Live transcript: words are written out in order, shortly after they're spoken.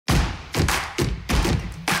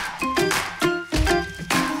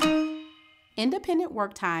Independent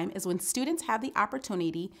work time is when students have the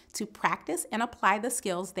opportunity to practice and apply the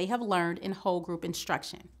skills they have learned in whole group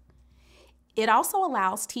instruction. It also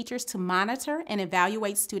allows teachers to monitor and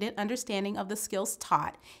evaluate student understanding of the skills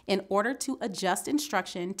taught in order to adjust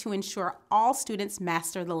instruction to ensure all students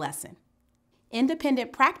master the lesson.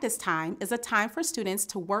 Independent practice time is a time for students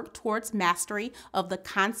to work towards mastery of the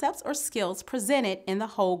concepts or skills presented in the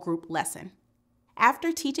whole group lesson.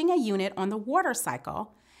 After teaching a unit on the water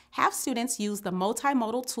cycle, have students use the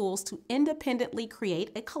multimodal tools to independently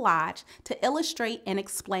create a collage to illustrate and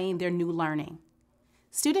explain their new learning.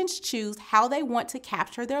 Students choose how they want to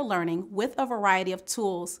capture their learning with a variety of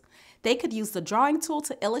tools. They could use the drawing tool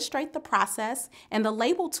to illustrate the process and the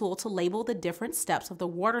label tool to label the different steps of the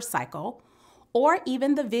water cycle, or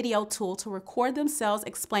even the video tool to record themselves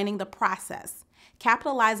explaining the process,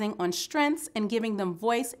 capitalizing on strengths and giving them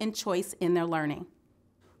voice and choice in their learning.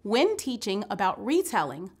 When teaching about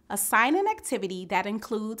retelling, assign an activity that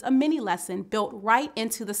includes a mini lesson built right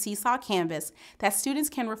into the Seesaw canvas that students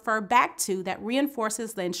can refer back to that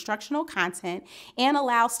reinforces the instructional content and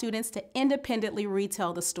allows students to independently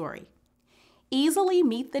retell the story. Easily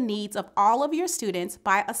meet the needs of all of your students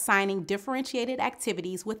by assigning differentiated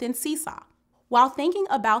activities within Seesaw. While thinking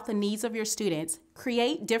about the needs of your students,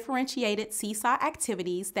 create differentiated Seesaw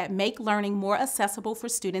activities that make learning more accessible for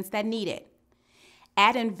students that need it.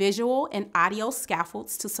 Add in visual and audio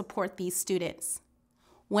scaffolds to support these students.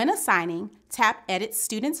 When assigning, tap Edit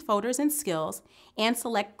Students' Folders and Skills and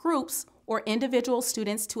select groups or individual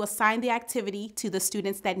students to assign the activity to the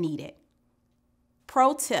students that need it.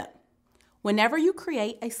 Pro tip: whenever you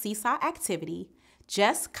create a Seesaw activity,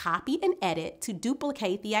 just copy and edit to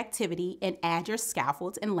duplicate the activity and add your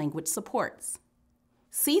scaffolds and language supports.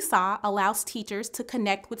 Seesaw allows teachers to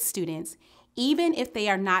connect with students even if they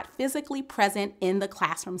are not physically present in the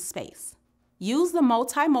classroom space. Use the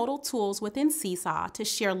multimodal tools within Seesaw to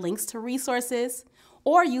share links to resources,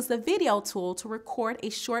 or use the video tool to record a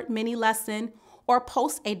short mini lesson or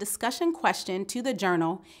post a discussion question to the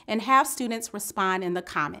journal and have students respond in the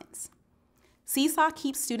comments. Seesaw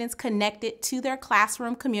keeps students connected to their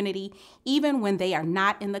classroom community even when they are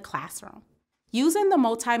not in the classroom. Using the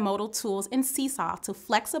multimodal tools in Seesaw to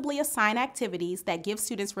flexibly assign activities that give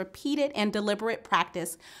students repeated and deliberate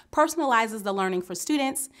practice personalizes the learning for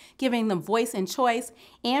students, giving them voice and choice,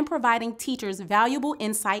 and providing teachers valuable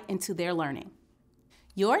insight into their learning.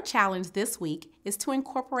 Your challenge this week is to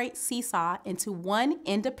incorporate Seesaw into one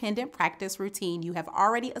independent practice routine you have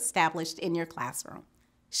already established in your classroom.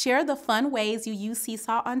 Share the fun ways you use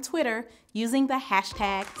Seesaw on Twitter using the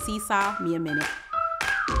hashtag SeesawMeAMinute.